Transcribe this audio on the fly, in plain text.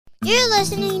You're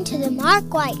listening to The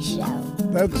Mark White Show.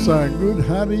 That's good.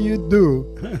 How do you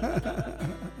do?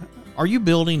 Are you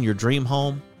building your dream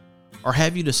home? Or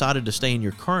have you decided to stay in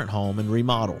your current home and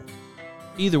remodel?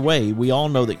 Either way, we all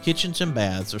know that kitchens and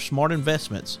baths are smart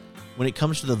investments when it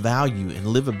comes to the value and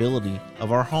livability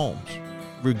of our homes.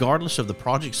 Regardless of the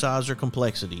project size or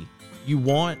complexity, you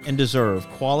want and deserve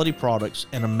quality products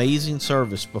and amazing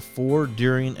service before,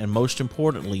 during, and most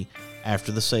importantly,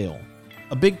 after the sale.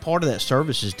 A big part of that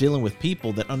service is dealing with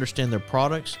people that understand their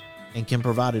products and can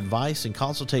provide advice and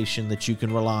consultation that you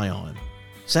can rely on.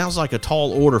 Sounds like a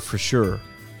tall order for sure.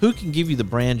 Who can give you the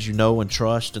brands you know and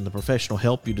trust and the professional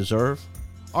help you deserve?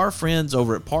 Our friends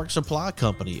over at Park Supply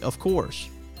Company, of course.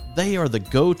 They are the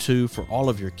go-to for all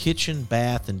of your kitchen,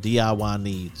 bath, and DIY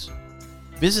needs.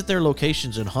 Visit their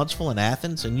locations in Huntsville and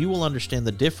Athens, and you will understand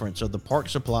the difference of the Park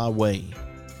Supply way.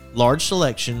 Large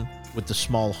selection with the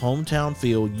small hometown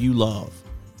feel you love.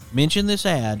 Mention this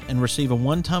ad and receive a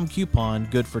one-time coupon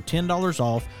good for $10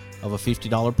 off of a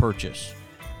 $50 purchase.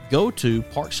 Go to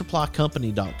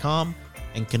parksupplycompany.com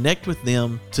and connect with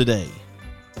them today.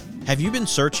 Have you been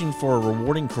searching for a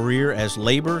rewarding career as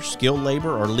labor, skilled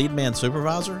labor, or lead man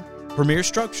supervisor? Premier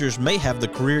Structures may have the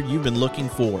career you've been looking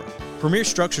for. Premier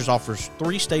Structures offers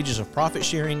 3 stages of profit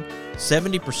sharing,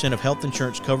 70% of health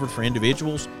insurance covered for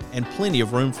individuals, and plenty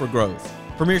of room for growth.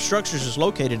 Premier Structures is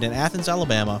located in Athens,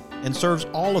 Alabama, and serves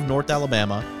all of North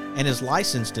Alabama and is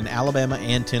licensed in Alabama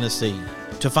and Tennessee.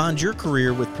 To find your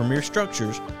career with Premier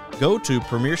Structures, go to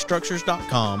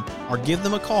premierstructures.com or give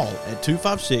them a call at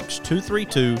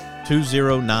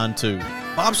 256-232-2092.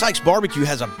 Bob Sykes Barbecue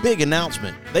has a big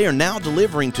announcement. They are now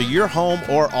delivering to your home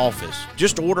or office.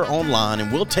 Just order online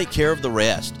and we'll take care of the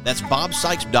rest. That's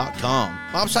bobsykes.com.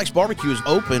 Bob Sykes Barbecue is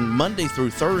open Monday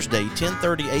through Thursday,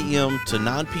 10:30 a.m. to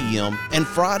 9 p.m., and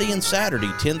Friday and Saturday,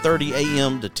 10:30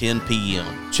 a.m. to 10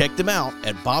 p.m. Check them out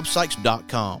at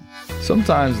bobsykes.com.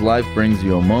 Sometimes life brings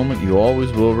you a moment you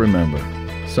always will remember.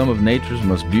 Some of nature's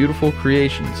most beautiful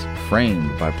creations,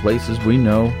 framed by places we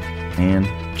know and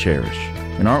cherish.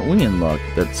 And aren't we in luck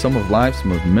that some of life's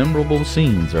most memorable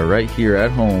scenes are right here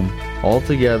at home, all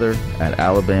together at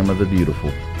Alabama the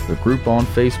Beautiful, the group on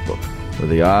Facebook, where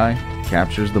the eye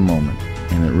captures the moment,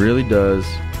 and it really does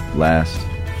last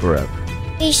forever.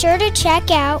 Be sure to check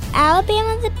out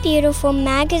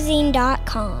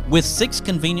alabamathebeautifulmagazine.com. With 6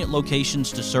 convenient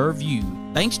locations to serve you,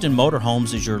 Bankston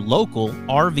Motorhomes is your local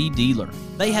RV dealer.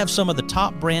 They have some of the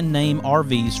top brand name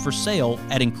RVs for sale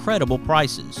at incredible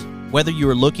prices. Whether you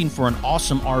are looking for an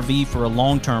awesome RV for a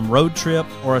long-term road trip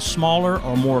or a smaller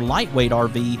or more lightweight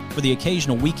RV for the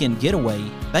occasional weekend getaway,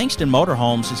 Bankston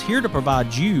Motorhomes is here to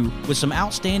provide you with some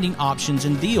outstanding options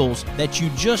and deals that you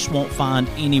just won't find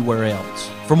anywhere else.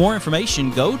 For more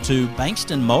information, go to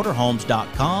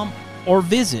bankstonmotorhomes.com or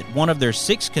visit one of their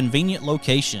 6 convenient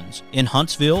locations in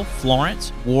Huntsville,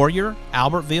 Florence, Warrior,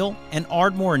 Albertville, and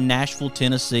Ardmore, Nashville,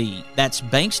 Tennessee. That's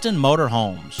Bankston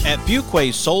Motorhomes. At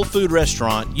Fuquay's Soul Food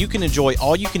Restaurant, you can enjoy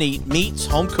all-you-can-eat meats,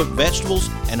 home-cooked vegetables,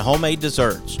 and homemade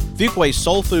desserts. Fuquay's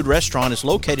Soul Food Restaurant is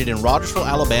located in Rogersville,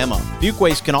 Alabama.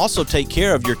 Fuquay's can also take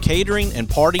care of your catering and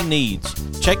party needs.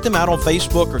 Check them out on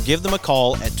Facebook or give them a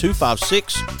call at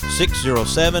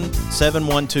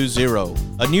 256-607-7120.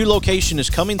 A new location is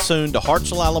coming soon to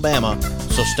Hartselle, Alabama,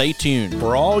 so stay tuned.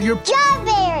 For all your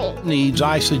Strawberry needs,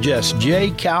 I suggest J.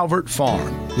 Calvert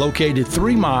Farm, located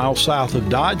 3 miles south of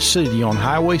Dodge City on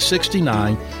Highway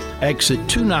 69, exit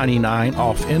 299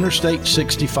 off Interstate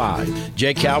 65.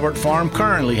 J. Calvert Farm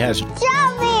currently has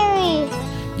strawberries.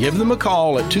 Give them a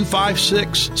call at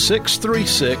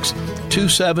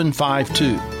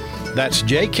 256-636-2752. That's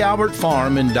J. Calvert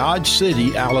Farm in Dodge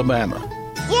City, Alabama.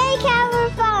 J.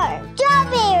 Calvert Farm.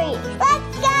 Strawberries.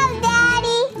 Let's go,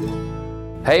 Daddy.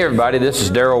 Hey everybody, this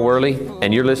is Darryl Worley,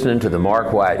 and you're listening to The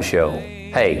Mark White Show.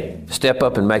 Hey, step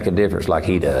up and make a difference like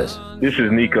he does. This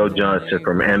is Nico Johnson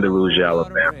from Andalusia,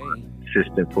 Alabama,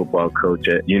 assistant football coach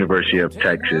at University of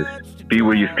Texas. Be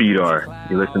where your feet are.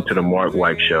 You listen to The Mark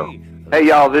White Show. Hey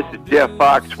y'all, this is Jeff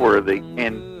Foxworthy,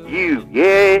 and you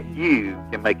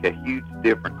can make a huge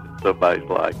difference in somebody's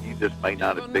life. You just may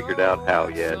not have figured out how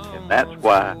yet, and that's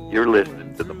why you're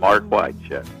listening to The Mark White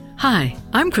Show. Hi,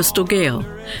 I'm Crystal Gale,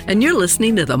 and you're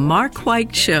listening to The Mark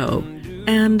White Show.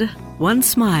 And one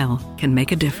smile can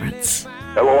make a difference.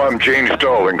 Hello, I'm Gene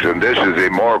Stallings, and this is the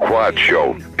Mark White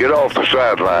Show. Get off the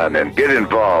sideline and get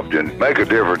involved and make a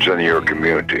difference in your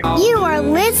community. You are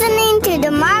listening to The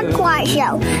Mark White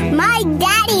Show. My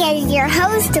daddy is your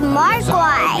host, Mark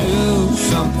White. Do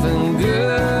something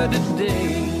good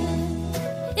today.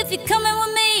 If you're coming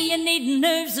with me, you need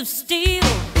nerves of steel.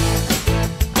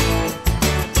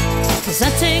 'Cause I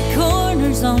take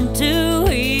corners on 2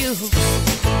 wheels.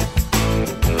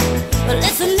 Well,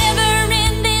 it's a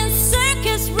never-ending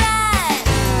circus ride.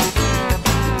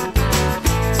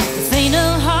 This ain't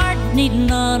a heart need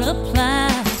not apply.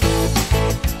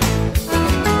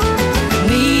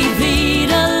 Mi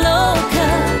vida loca,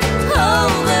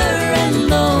 over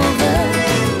and over.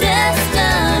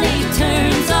 Destiny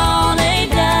turns on a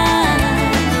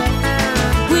dime.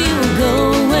 We will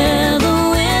go where the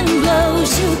wind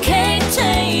blows. You can't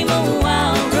tame a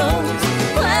wild rose.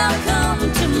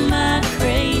 Welcome to my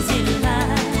crazy life.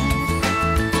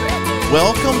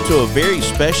 Welcome to a very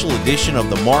special edition of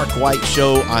the Mark White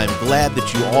Show. I'm glad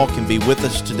that you all can be with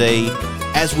us today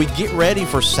as we get ready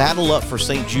for Saddle Up for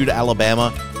St. Jude,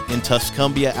 Alabama, in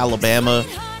Tuscumbia, Alabama.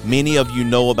 Many of you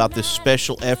know about this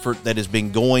special effort that has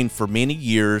been going for many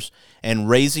years and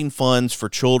raising funds for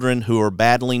children who are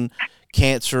battling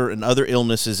cancer and other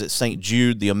illnesses at St.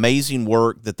 Jude, the amazing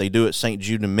work that they do at St.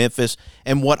 Jude in Memphis.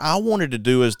 And what I wanted to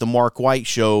do as the Mark White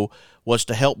Show was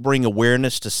to help bring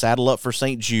awareness to Saddle Up for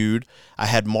St. Jude. I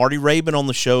had Marty Rabin on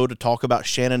the show to talk about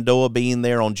Shenandoah being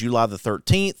there on July the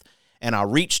 13th, and I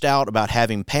reached out about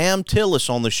having Pam Tillis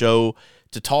on the show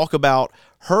to talk about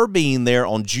her being there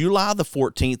on July the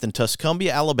 14th in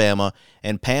Tuscumbia, Alabama,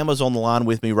 and Pam is on the line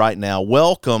with me right now.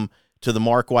 Welcome to the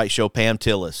Mark White Show, Pam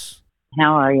Tillis.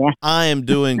 How are you? I am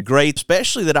doing great,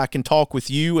 especially that I can talk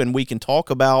with you and we can talk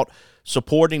about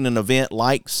supporting an event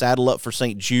like Saddle Up for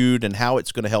St. Jude and how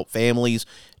it's going to help families.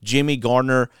 Jimmy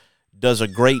Gardner does a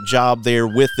great job there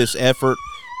with this effort.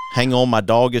 Hang on, my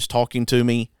dog is talking to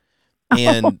me.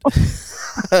 And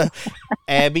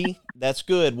Abby, that's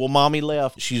good. Well, Mommy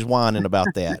left. She's whining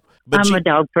about that. But I'm a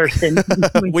dog person.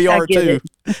 We are too.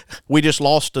 We just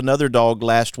lost another dog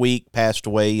last week, passed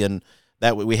away, and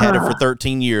that we had her for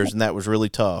 13 years, and that was really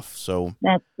tough. So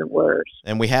that's the worst.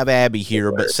 And we have Abby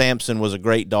here, but Samson was a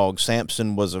great dog.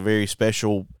 Samson was a very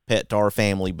special pet to our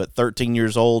family, but 13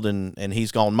 years old, and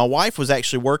he's gone. My wife was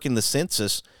actually working the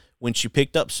census when she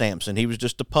picked up Samson. He was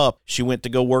just a pup. She went to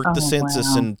go work the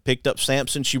census and picked up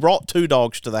Samson. She brought 2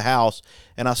 dogs to the house,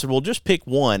 and I said, well, just pick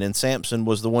one, and Samson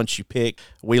was the one she picked.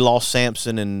 We lost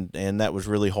Samson, and that was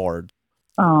really hard.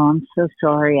 Oh, I'm so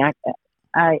sorry.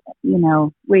 I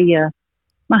we,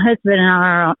 my husband and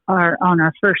I are on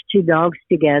our first 2 dogs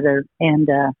together, and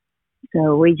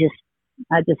so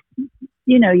I just,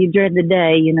 you dread the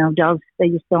day, dogs, they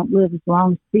just don't live as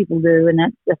long as people do, and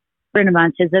that's the friend of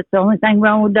mine says that's the only thing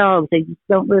wrong with dogs. They just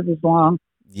don't live as long.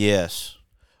 Yes.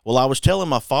 Well, I was telling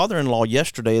my father-in-law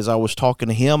yesterday as I was talking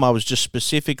to him, I was just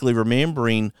specifically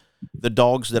remembering the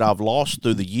dogs that I've lost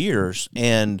through the years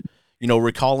and,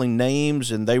 recalling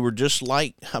names, and they were just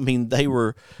they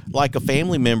were like a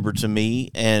family member to me,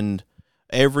 and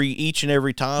each and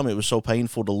every time it was so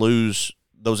painful to lose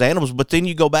those animals. But then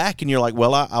you go back and you're like,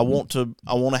 well, I want to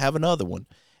have another one.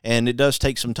 And it does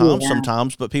take some time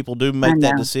sometimes, but people do make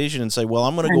that decision and say, well,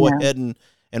 I'm going to go ahead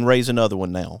and raise another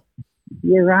one now.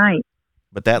 You're right.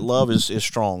 But that love is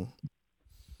strong.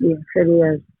 Yes, it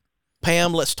is.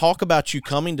 Pam, let's talk about you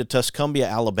coming to Tuscumbia,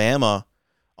 Alabama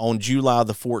on July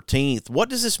the 14th. What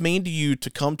does this mean to you to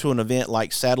come to an event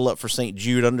like Saddle Up for St.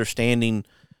 Jude, understanding,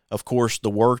 of course,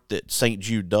 the work that St.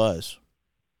 Jude does?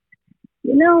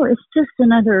 It's just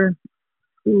another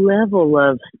level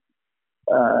of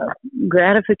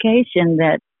gratification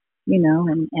that,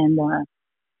 and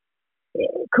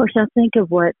of course I think of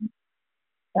what,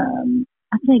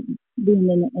 I think being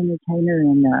an entertainer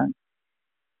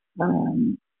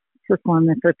and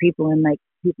performing for people and make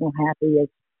people happy is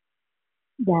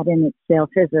that in itself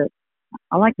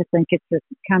I like to think it's a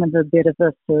kind of a bit of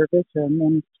a service or a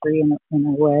ministry in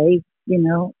a way,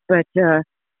 but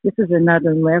this is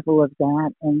another level of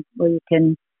that, and where you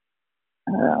can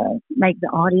make the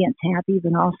audience happy,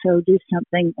 but also do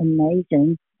something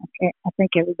amazing. I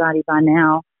think everybody by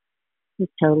now is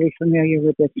totally familiar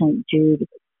with the St. Jude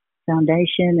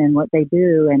Foundation and what they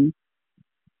do. And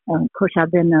of course,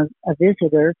 I've been a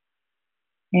visitor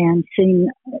and seen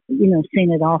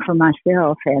it all for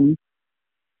myself. And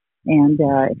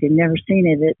if you've never seen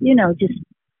it,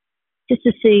 just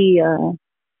to see,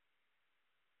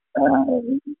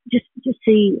 just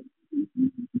see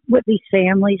what the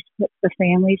families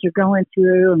are going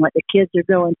through and what the kids are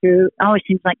going through. It always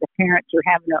seems like the parents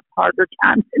are having a harder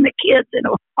time than the kids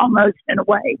almost in a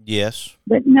way. Yes.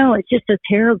 But no, it's just a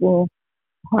terrible,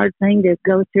 hard thing to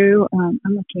go through. I'm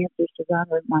a cancer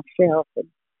survivor myself. And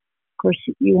of course,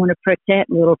 you want to protect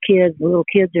little kids. Little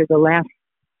kids are the last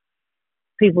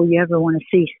people you ever want to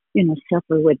see,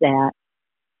 suffer with that.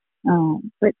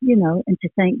 But, and to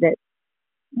think that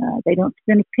they don't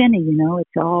spend a penny,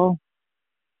 it's all,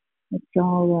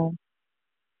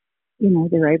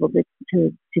 they're able to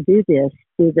do this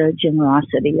through the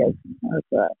generosity of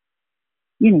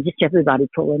just everybody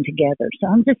pulling together. So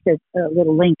I'm just a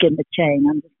little link in the chain.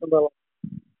 I'm just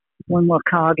one more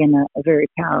cog in a very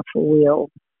powerful wheel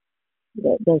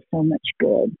that does so much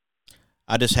good.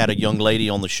 I just had a young lady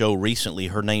on the show recently.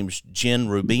 Her name's Jen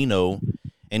Rubino,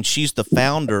 and she's the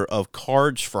founder of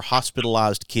Cards for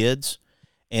Hospitalized Kids.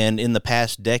 And in the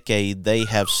past decade, they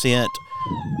have sent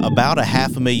about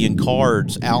 500,000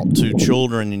 cards out to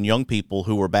children and young people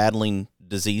who were battling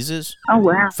diseases. Oh,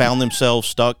 wow. Found themselves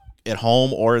stuck at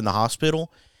home or in the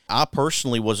hospital. I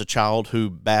personally was a child who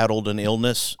battled an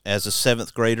illness as a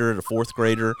 7th grader and a 4th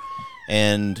grader.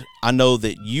 And I know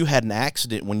that you had an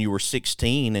accident when you were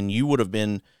 16 and you would have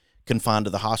been confined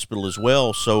to the hospital as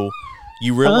well. So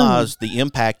you realize the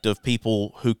impact of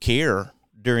people who care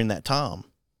during that time.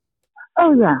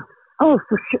 Oh, yeah. Oh,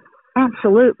 for sure.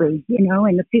 Absolutely.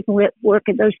 And the people that work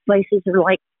at those places are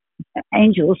like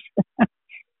angels.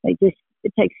 It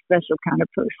takes a special kind of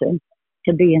person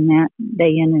to be in that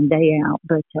day in and day out.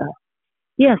 But,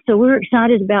 yeah, so we're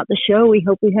excited about the show. We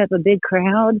hope we have a big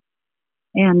crowd.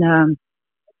 And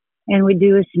we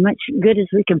do as much good as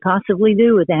we can possibly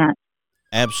do with that.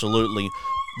 Absolutely.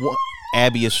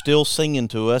 Abby is still singing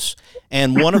to us.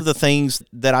 And one of the things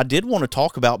that I did want to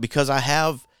talk about, because I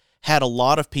have had a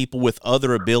lot of people with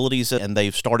other abilities and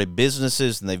they've started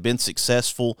businesses and they've been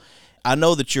successful. I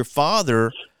know that your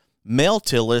father, Mel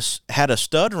Tillis, had a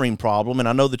stuttering problem, and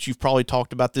I know that you've probably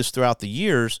talked about this throughout the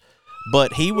years,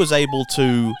 but he was able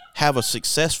to have a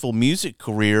successful music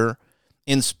career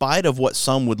in spite of what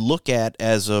some would look at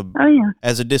as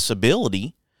a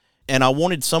disability. And I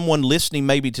wanted someone listening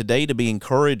maybe today to be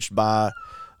encouraged by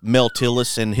Mel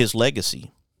Tillis and his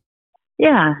legacy.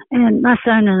 Yeah, and my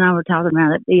son and I were talking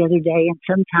about it the other day, and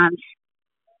sometimes,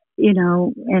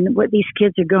 and what these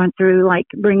kids are going through, like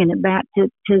bringing it back to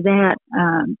that.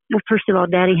 Well, first of all,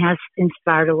 Daddy has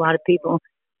inspired a lot of people,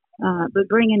 but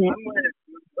bringing it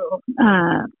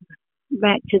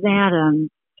back to that,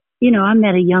 I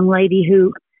met a young lady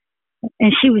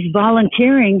and she was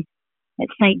volunteering at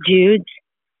St. Jude's,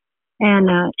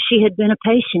 and she had been a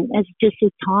patient as just a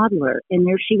toddler, and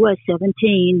there she was,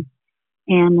 17,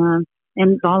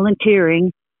 and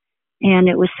volunteering, and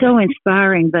it was so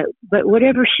inspiring. But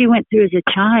whatever she went through as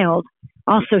a child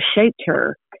also shaped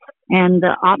her, and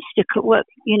the obstacle, what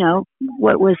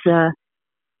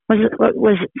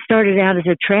started out as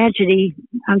a tragedy,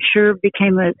 I'm sure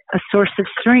became a source of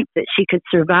strength that she could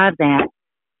survive that.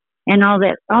 And all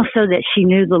that, also that she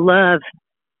knew the love,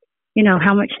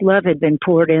 how much love had been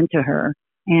poured into her.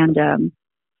 And,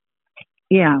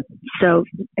 so,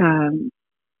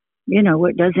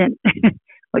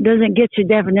 what doesn't get you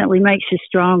definitely makes you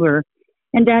stronger.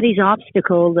 And Daddy's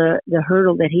obstacle, the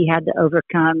hurdle that he had to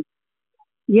overcome,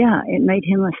 it made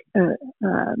him,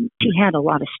 he had a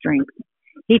lot of strength.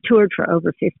 He toured for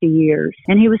over 50 years,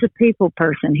 and he was a people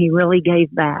person. He really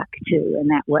gave back, too, in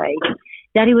that way.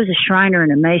 Daddy was a Shriner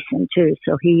and a Mason, too,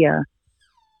 so he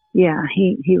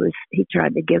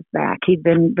tried to give back. He'd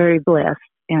been very blessed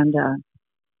and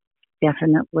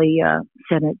definitely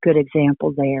set a good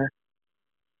example there.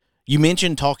 You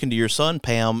mentioned talking to your son,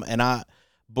 Pam, and I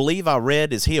believe I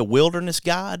read, is he a wilderness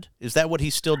guide? Is that what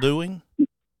he's still doing?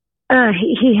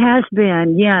 He has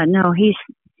been,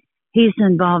 he's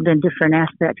involved in different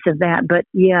aspects of that, but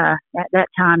at that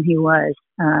time he was.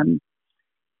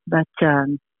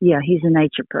 He's a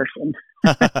nature person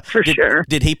for sure.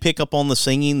 Did he pick up on the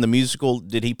singing, the musical?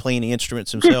 Did he play any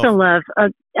instruments himself? Just a love.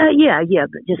 But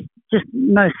just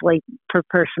mostly for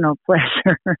personal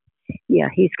pleasure.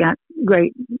 He's got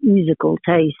great musical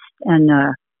taste and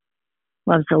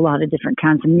loves a lot of different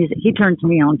kinds of music. He turns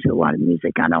me on to a lot of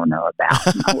music I don't know about.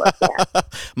 I love that.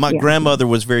 My grandmother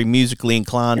was very musically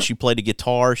inclined. She played a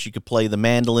guitar. She could play the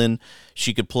mandolin.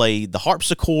 She could play the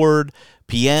harpsichord,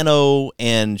 piano,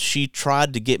 and she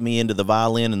tried to get me into the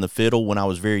violin and the fiddle when I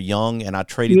was very young, and I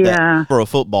traded that for a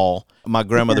football. My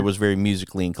grandmother was very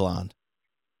musically inclined.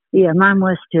 Yeah, mine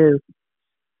was too.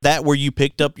 That where you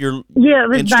picked up your it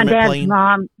was instrument my dad's playing?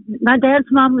 mom. My dad's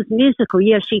mom was musical.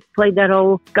 Yeah, she played that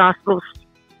old gospel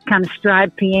kind of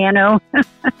stride piano.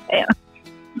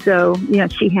 So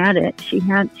she had it. She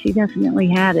definitely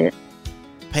had it.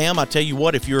 Pam, I tell you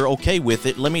what, if you're okay with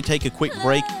it, let me take a quick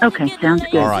break. Okay, sounds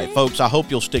good. All right, folks, I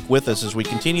hope you'll stick with us as we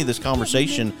continue this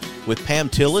conversation with Pam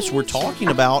Tillis. We're talking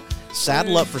about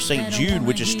Saddle Up for St. Jude,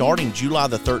 which is starting July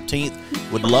the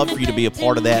 13th. Would love for you to be a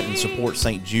part of that and support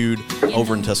St. Jude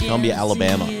over in Tuscumbia,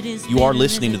 Alabama. You are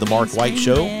listening to The Mark White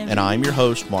Show, and I'm your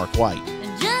host, Mark White.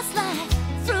 Just like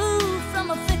fruit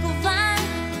from a fickle vine,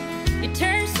 it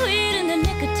turns sweet in the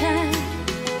nick of time.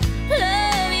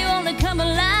 Love, you only come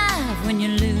alive when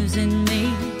you're losing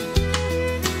me.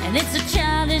 And it's a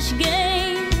childish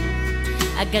game.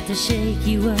 I got to shake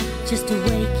you up just to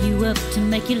wake you up to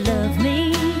make you love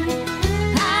me.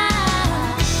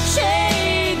 I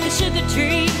shake the sugar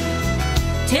tree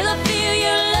till I feel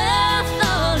your love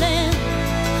falling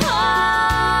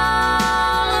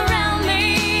all around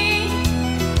me.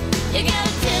 You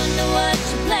gotta tend to what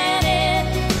you planted,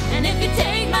 and if you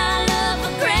take my love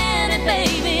for granted,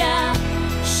 baby, I'll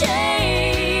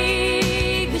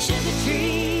shake the sugar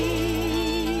tree.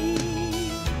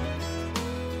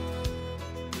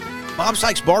 Bob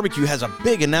Sykes Barbecue has a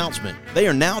big announcement. They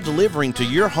are now delivering to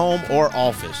your home or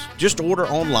office. Just order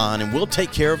online and we'll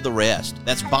take care of the rest.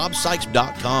 That's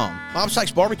bobsykes.com. Bob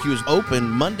Sykes Barbecue is open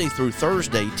Monday through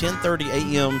Thursday, 10:30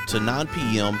 a.m. to 9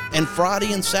 p.m., and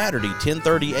Friday and Saturday,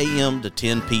 10:30 a.m. to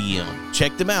 10 p.m.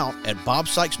 Check them out at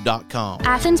bobsykes.com.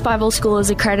 Athens Bible School is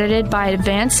accredited by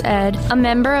Advance Ed, a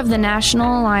member of the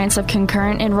National Alliance of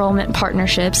Concurrent Enrollment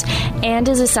Partnerships, and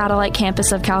is a satellite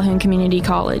campus of Calhoun Community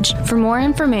College. For more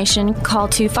information, call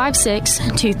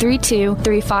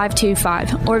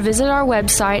 256-232-3525 or visit our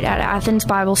website at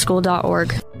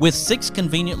athensbibleschool.org. With 6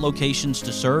 convenient locations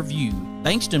to serve you,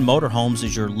 Bankston Motorhomes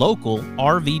is your local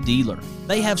RV dealer.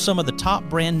 They have some of the top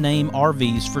brand name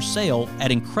RVs for sale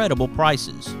at incredible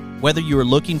prices. Whether you are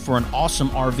looking for an awesome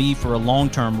RV for a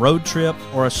long-term road trip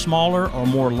or a smaller or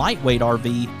more lightweight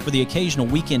RV for the occasional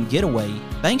weekend getaway,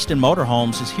 Bankston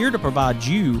Motorhomes is here to provide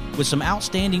you with some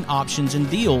outstanding options and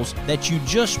deals that you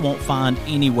just won't find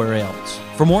anywhere else.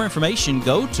 For more information,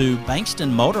 go to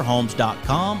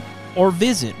bankstonmotorhomes.com or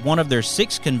visit one of their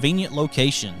 6 convenient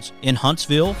locations in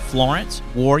Huntsville, Florence,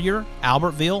 Warrior,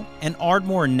 Albertville, and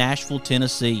Ardmore in Nashville,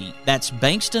 Tennessee. That's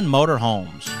Bankston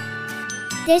Motorhomes.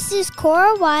 This is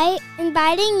Cora White,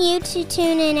 inviting you to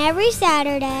tune in every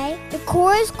Saturday to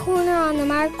Cora's Corner on the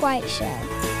Mark White Show.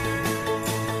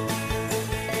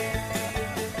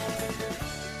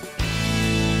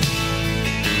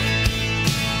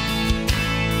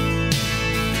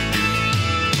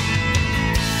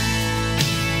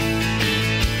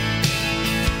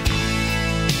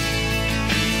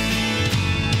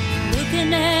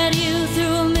 Looking at you through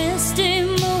a misty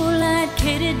moonlight,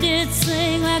 Katie did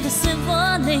sing like a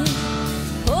symphony.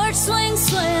 Porch swing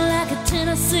sway like a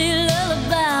Tennessee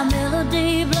lullaby,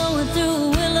 melody blowing through a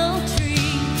willow tree.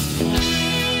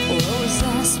 What was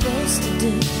I supposed to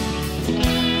do?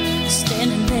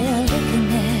 Standing there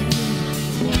looking at you,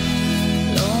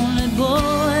 lonely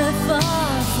boy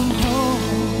far from home.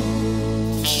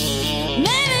 Maybe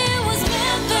it was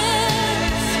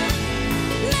Memphis,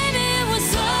 maybe it was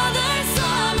southern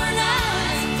summer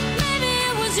nights, maybe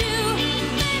it was you,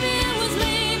 maybe it was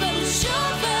me, but it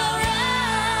sure felt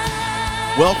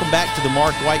right. Welcome back to the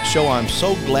Mark White Show. I'm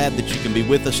so glad that you can be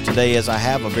with us today as I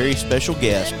have a very special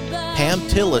guest, Pam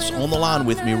Tillis, on the line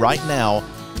with me right now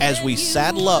as we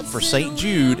saddle up for St.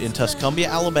 Jude in Tuscumbia,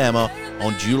 Alabama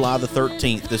on July the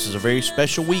 13th. This is a very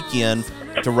special weekend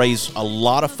to raise a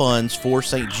lot of funds for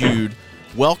St. Jude.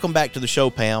 Welcome back to the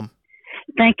show, Pam.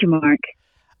 Thank you, Mark.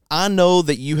 I know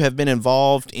that you have been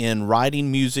involved in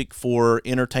writing music for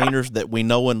entertainers that we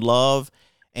know and love,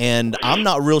 and I'm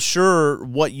not real sure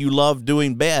what you love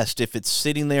doing best, if it's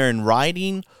sitting there and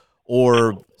writing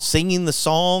or singing the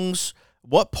songs.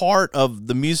 What part of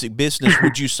the music business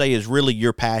would you say is really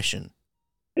your passion?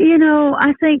 You know,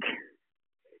 I think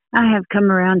I have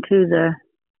come around to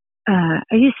I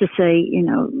used to say, you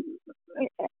know,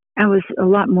 I was a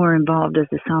lot more involved as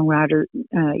a songwriter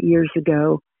years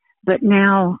ago, but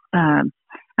now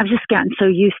I've just gotten so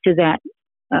used to that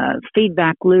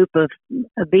feedback loop of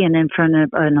being in front of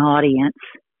an audience.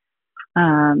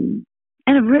 And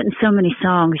I've written so many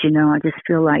songs, you know, I just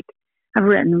feel like I've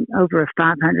written over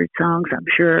 500 songs, I'm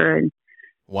sure. And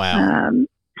wow.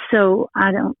 So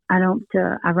I don't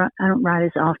write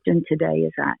as often today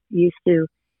as I used to.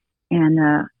 And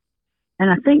I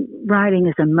think writing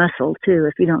is a muscle too.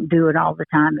 If you don't do it all the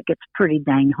time, it gets pretty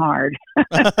dang hard.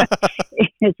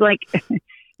 It's like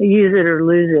use it or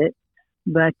lose it.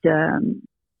 But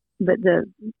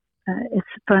it's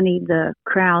funny. The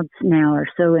crowds now are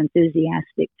so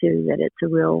enthusiastic too that it's a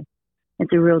real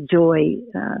joy.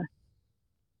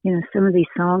 You know, some of these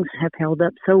songs have held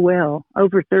up so well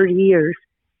over 30 years,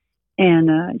 and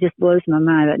it just blows my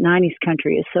mind. That 90s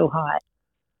country is so hot,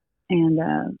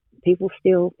 and people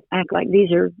still act like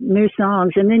these are new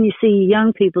songs. And then you see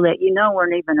young people that you know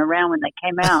weren't even around when they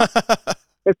came out.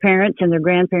 Their parents and their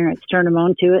grandparents turn them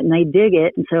on to it, and they dig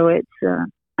it. And so it's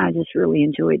I just really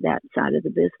enjoyed that side of the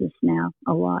business now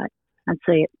a lot. I'd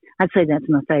say that's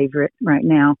my favorite right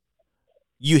now.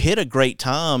 You hit a great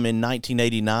time in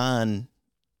 1989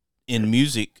 in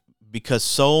music because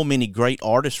so many great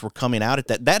artists were coming out at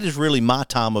that. That is really my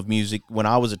time of music when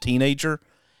I was a teenager.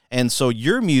 And so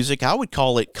your music, I would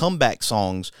call it comeback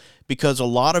songs, because a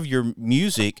lot of your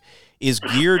music is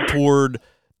geared toward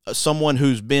someone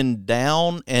who's been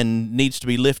down and needs to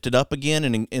be lifted up again,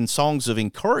 and in songs of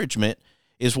encouragement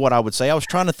is what I would say. I was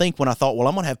trying to think when I thought, well,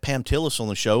 I'm going to have Pam Tillis on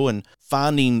the show, and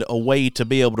finding a way to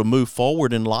be able to move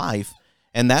forward in life.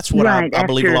 And that's what I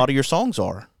believe a lot of your songs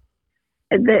are.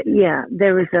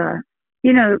 There was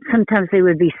sometimes they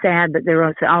would be sad, but there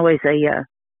was always a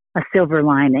silver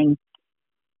lining.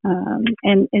 And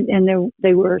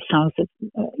they were songs of,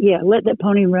 Let That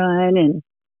Pony Run, and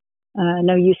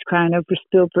No Use Crying Over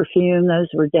Spilled Perfume. Those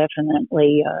were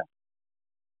definitely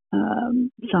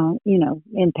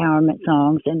empowerment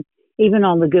songs. And even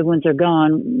All the Good Ones Are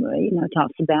Gone,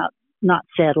 talks about not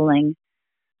settling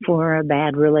for a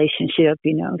bad relationship,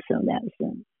 so that's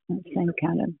the same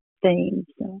kind of thing.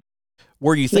 So,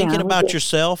 were you thinking about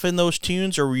yourself in those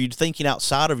tunes, or were you thinking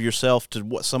outside of yourself to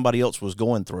what somebody else was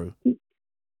going through?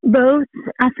 Both.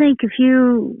 I think if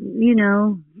you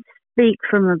speak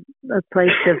from a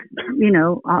place of,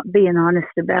 being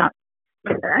honest about,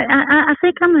 I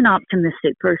think I'm an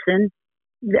optimistic person,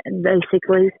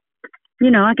 basically.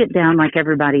 I get down like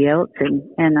everybody else,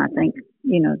 and I think,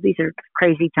 these are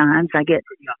crazy times. I'll get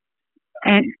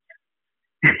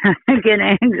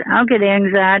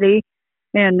anxiety,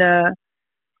 and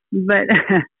but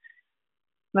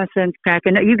my son's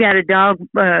cracking. You got a dog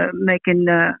making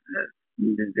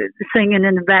singing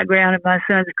in the background, and my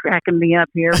son's cracking me up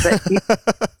here. But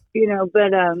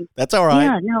that's all right.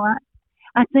 Yeah, no,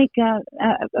 I think I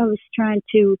was trying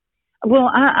to. Well,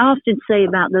 I often say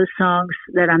about those songs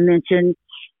that I mentioned,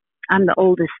 I'm the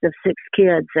oldest of 6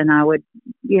 kids, and I would,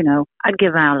 I'd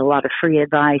give out a lot of free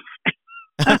advice.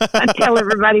 I'd tell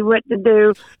everybody what to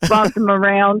do, boss them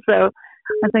around. So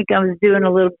I think I was doing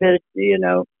a little bit,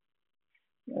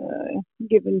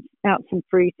 giving out some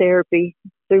free therapy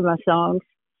through my songs.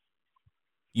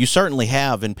 You certainly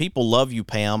have, and people love you,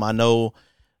 Pam. I know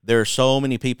there are so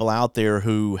many people out there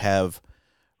who have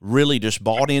really just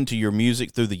bought into your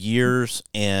music through the years,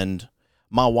 and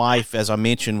my wife, as I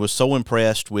mentioned, was so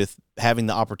impressed with having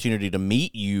the opportunity to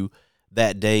meet you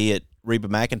that day at Reba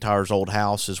McEntire's old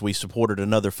house as we supported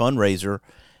another fundraiser.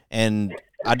 And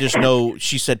I just know,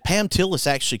 she said, Pam Tillis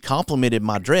actually complimented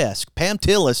my dress. Pam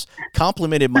Tillis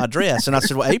complimented my dress. And I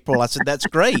said, well, April, I said, that's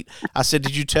great. I said,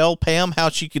 did you tell Pam how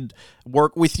she could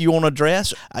work with you on a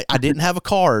dress? I didn't have a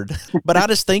card. But I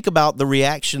just think about the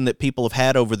reaction that people have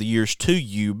had over the years to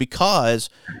you, because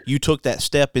you took that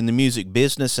step in the music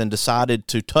business and decided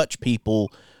to touch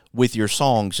people with your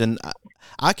songs. And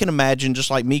I can imagine, just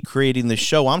like me creating this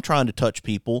show, I'm trying to touch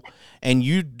people, and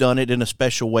you've done it in a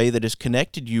special way that has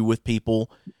connected you with people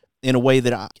in a way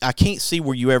that I can't see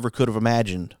where you ever could have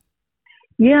imagined.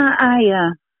 Yeah,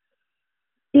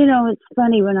 it's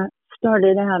funny, when I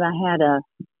started out,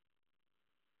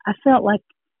 I felt like,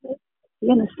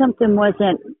 something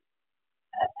wasn't,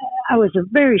 I was a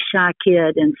very shy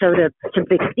kid, and so to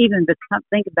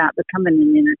think about becoming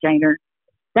an entertainer,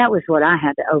 that was what I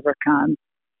had to overcome.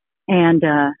 And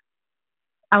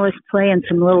I was playing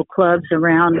some little clubs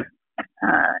around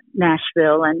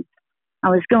Nashville, and I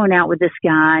was going out with this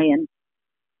guy,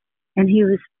 and he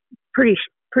was pretty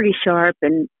sharp,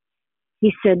 and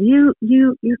he said, "You're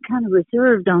kind of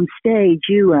reserved on stage.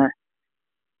 You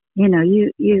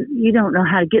don't know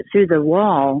how to get through the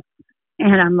wall."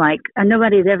 And I'm like,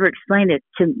 nobody had ever explained it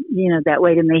to that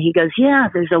way to me. He goes, "Yeah,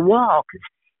 there's a wall," because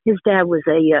his dad was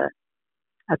a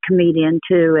comedian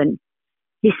too, and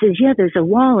he says, "Yeah, there's a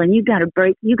wall, and you got to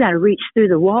reach through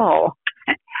the wall."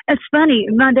 It's funny.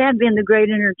 My dad, being the great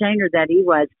entertainer that he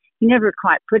was, he never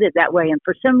quite put it that way, and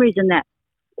for some reason that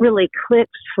really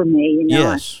clicked for me.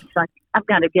 Yes. It's like, I've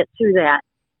got to get through that,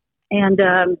 and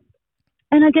I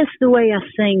guess the way I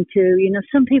sing too.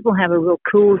 Some people have a real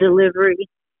cool delivery,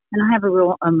 and I have a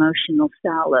real emotional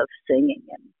style of singing,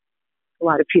 and a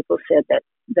lot of people said that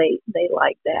they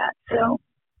like that.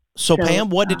 So Pam,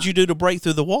 what did you do to break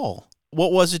through the wall?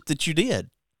 What was it that you did?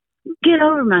 Get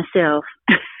over myself.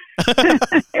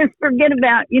 Forget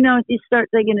about, if you start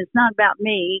thinking it's not about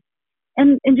me,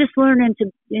 and just learning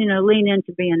to, lean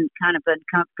into being kind of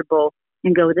uncomfortable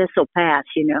and go, this will pass,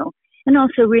 and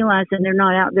also realizing they're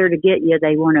not out there to get you.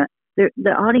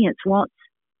 The audience wants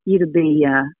you to be,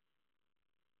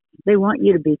 they want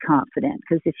you to be confident,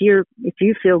 because if you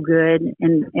feel good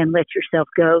and let yourself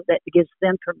go, that gives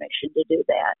them permission to do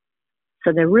that.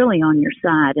 So they're really on your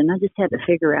side. And I just had to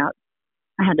figure that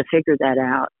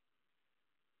out,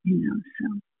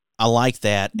 so. I like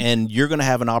that. And you're going to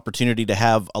have an opportunity to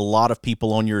have a lot of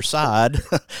people on your side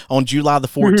on July the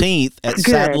 14th at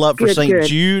Saddle Up for St.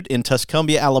 Jude in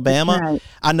Tuscumbia, Alabama. Right.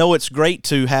 I know it's great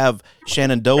to have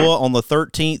Shenandoah on the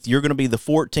 13th. You're going to be the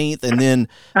 14th. And then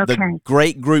the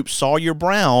great group Sawyer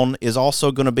Brown is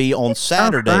also going to be on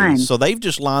Saturday. So they've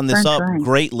just lined this up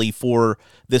greatly for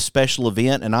this special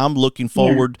event. And I'm looking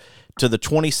forward to the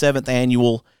 27th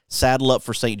annual Saddle Up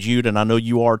for St. Jude, and I know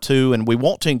you are too. And we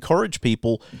want to encourage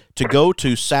people to go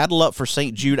to Saddle Up for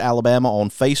St. Jude, Alabama on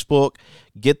Facebook,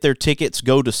 get their tickets,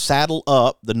 go to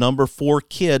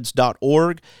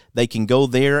saddleup4kids.org. They can go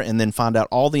there and then find out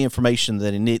all the information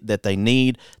that they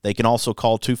need. They can also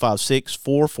call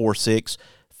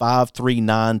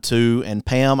 256-446-5392. And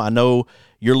Pam, I know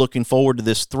you're looking forward to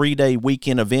this 3-day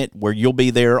weekend event where you'll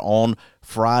be there on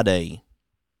Friday.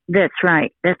 That's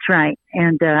right.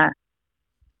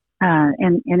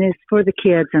 And it's for the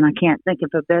kids, and I can't think of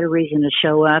a better reason to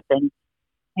show up and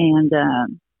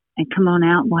come on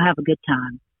out, and we'll have a good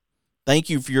time. Thank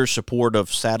you for your support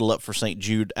of Saddle Up for St.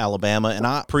 Jude, Alabama, and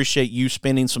I appreciate you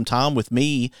spending some time with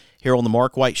me here on the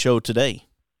Mark White Show today.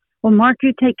 Well, Mark,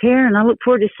 you take care, and I look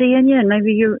forward to seeing you, and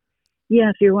maybe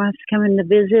if your wife's coming to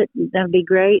visit, that would be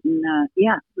great. And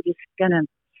we're just gonna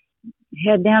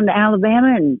head down to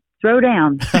Alabama and throw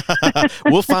down.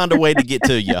 We'll find a way to get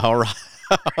to you. All right.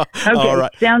 Okay, all right.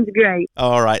 Sounds great.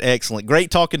 All right, excellent.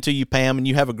 Great talking to you, Pam, and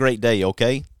you have a great day,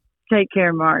 okay? Take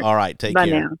care, Mark. All right, take care.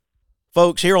 Bye now.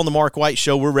 Folks, here on the Mark White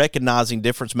Show, we're recognizing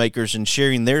difference makers and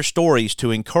sharing their stories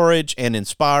to encourage and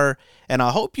inspire, and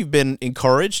I hope you've been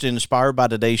encouraged and inspired by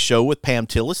today's show with Pam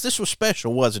Tillis. This was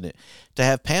special, wasn't it? To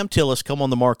have Pam Tillis come on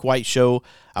the Mark White Show.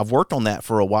 I've worked on that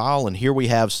for a while, and here we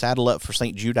have Saddle Up for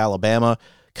St. Jude, Alabama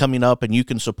coming up, and you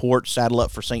can support Saddle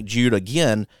Up for St. Jude.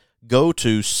 Again, go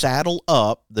to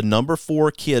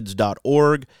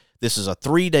saddleup4kids.org. This is a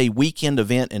 3-day weekend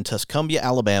event in Tuscumbia,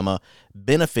 Alabama,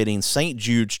 benefiting St.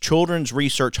 Jude's Children's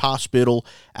Research Hospital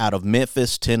out of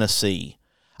Memphis, Tennessee.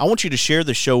 I want you to share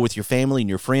the show with your family and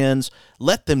your friends.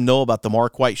 Let them know about the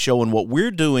Mark White Show and what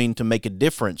we're doing to make a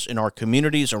difference in our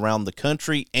communities around the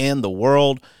country and the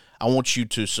world. I want you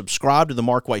to subscribe to the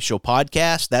Mark White Show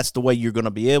podcast. That's the way you're going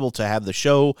to be able to have the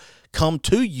show come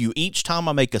to you each time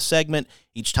I make a segment,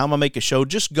 each time I make a show.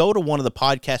 Just go to one of the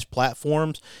podcast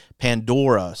platforms,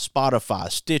 Pandora, Spotify,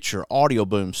 Stitcher, Audio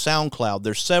Boom, SoundCloud.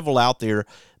 There's several out there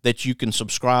that you can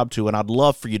subscribe to, and I'd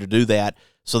love for you to do that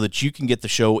so that you can get the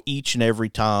show each and every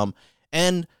time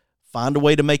and find a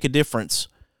way to make a difference.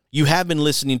 You have been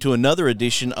listening to another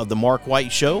edition of The Mark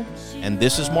White Show, and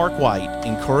this is Mark White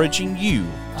encouraging you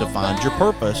to find your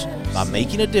purpose by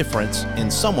making a difference in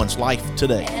someone's life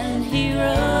today. And he rose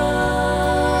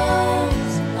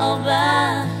all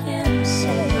by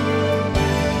himself.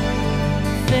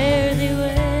 Fare thee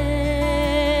well.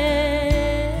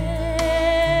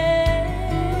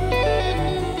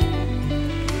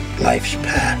 Life's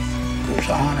path goes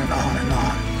on and on and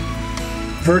on,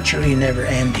 virtually never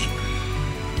ending.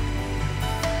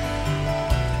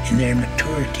 In their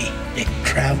maturity, they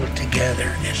travel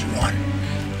together as one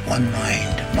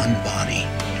mind, one body,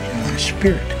 and one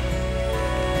spirit.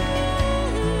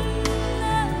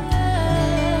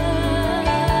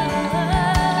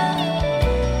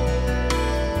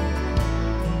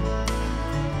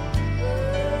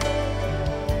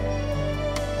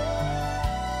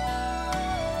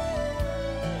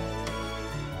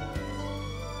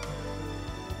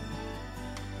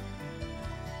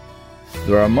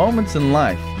 There are moments in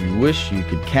life you wish you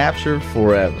could capture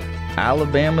forever.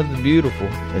 Alabama the Beautiful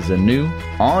is a new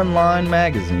online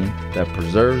magazine that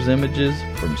preserves images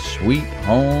from sweet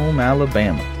home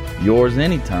Alabama. Yours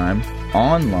anytime,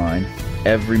 online,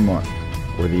 every month,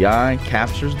 where the eye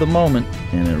captures the moment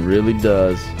and it really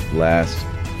does last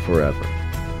forever.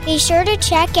 Be sure to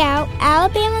check out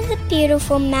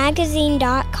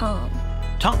alabamathebeautifulmagazine.com.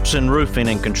 Thompson Roofing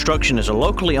and Construction is a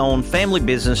locally owned family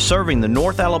business serving the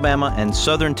North Alabama and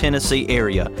Southern Tennessee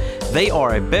area. They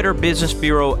are a Better Business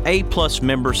Bureau A+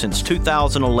 member since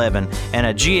 2011 and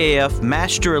a GAF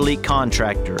Master Elite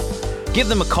Contractor. Give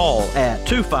them a call at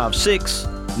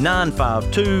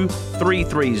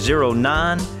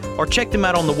 256-952-3309 or check them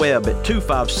out on the web at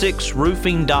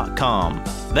 256roofing.com.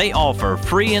 They offer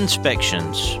free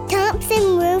inspections.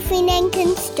 Thompson Roofing and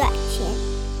Construction.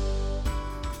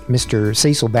 Mr.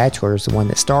 Cecil Batchelor is the one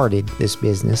that started this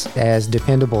business as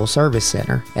Dependable Service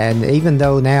Center. And even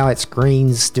though now it's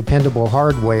Green's Dependable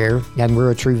Hardware and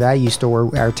we're a True Value store,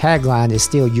 our tagline is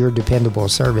still Your Dependable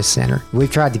Service Center.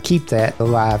 We've tried to keep that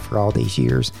alive for all these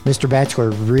years. Mr. Batchelor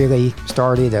really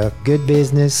started a good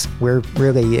business. We're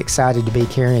really excited to be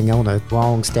carrying on a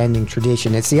long-standing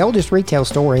tradition. It's the oldest retail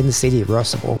store in the city of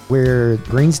Russellville. We're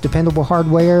Green's Dependable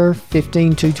Hardware,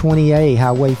 15220A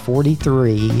Highway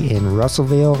 43 in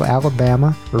Russellville,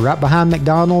 Alabama. We're right behind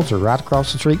McDonald's or right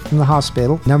across the street from the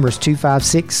hospital. Number is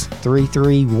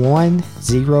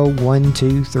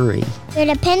 256-331-0123. Your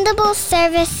Dependable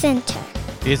Service Center.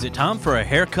 Is it time for a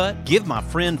haircut? Give my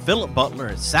friend Philip Butler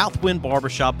at Southwind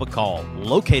Barbershop a call,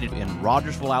 located in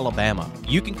Rogersville, Alabama.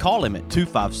 You can call him at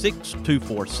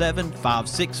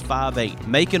 256-247-5658.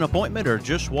 Make an appointment or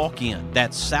just walk in.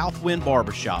 That's Southwind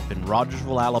Barbershop in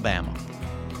Rogersville, Alabama.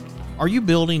 Are you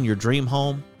building your dream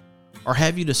home? Or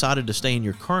have you decided to stay in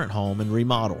your current home and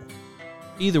remodel?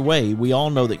 Either way, we all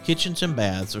know that kitchens and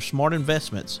baths are smart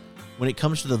investments when it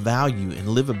comes to the value and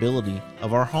livability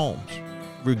of our homes.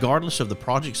 Regardless of the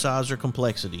project size or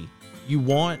complexity, you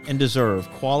want and deserve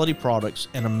quality products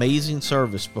and amazing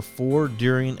service before,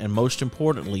 during, and most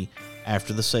importantly,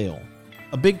 after the sale.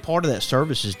 A big part of that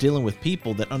service is dealing with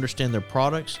people that understand their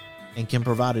products and can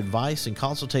provide advice and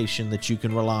consultation that you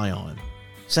can rely on.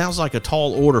 Sounds like a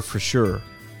tall order for sure.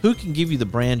 Who can give you the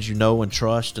brands you know and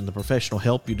trust and the professional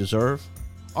help you deserve?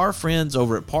 Our friends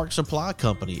over at Park Supply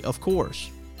Company, of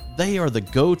course. They are the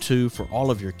go-to for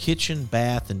all of your kitchen,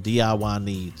 bath, and DIY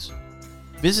needs.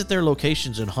 Visit their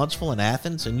locations in Huntsville and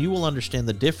Athens and you will understand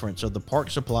the difference of the Park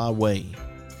Supply way.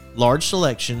 Large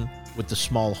selection with the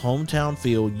small hometown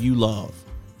feel you love.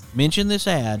 Mention this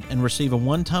ad and receive a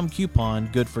one-time coupon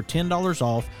good for $10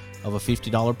 off of a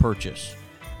 $50 purchase.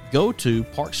 Go to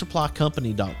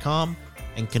parksupplycompany.com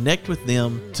and connect with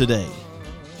them today.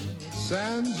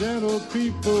 And gentle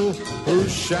people who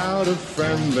shout a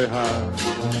friendly hi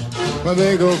when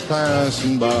they go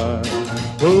passing by,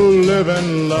 who live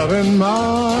and love in my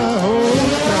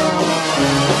hometown.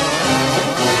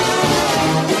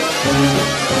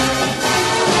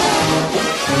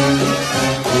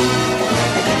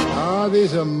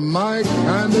 These are my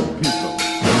kind of people.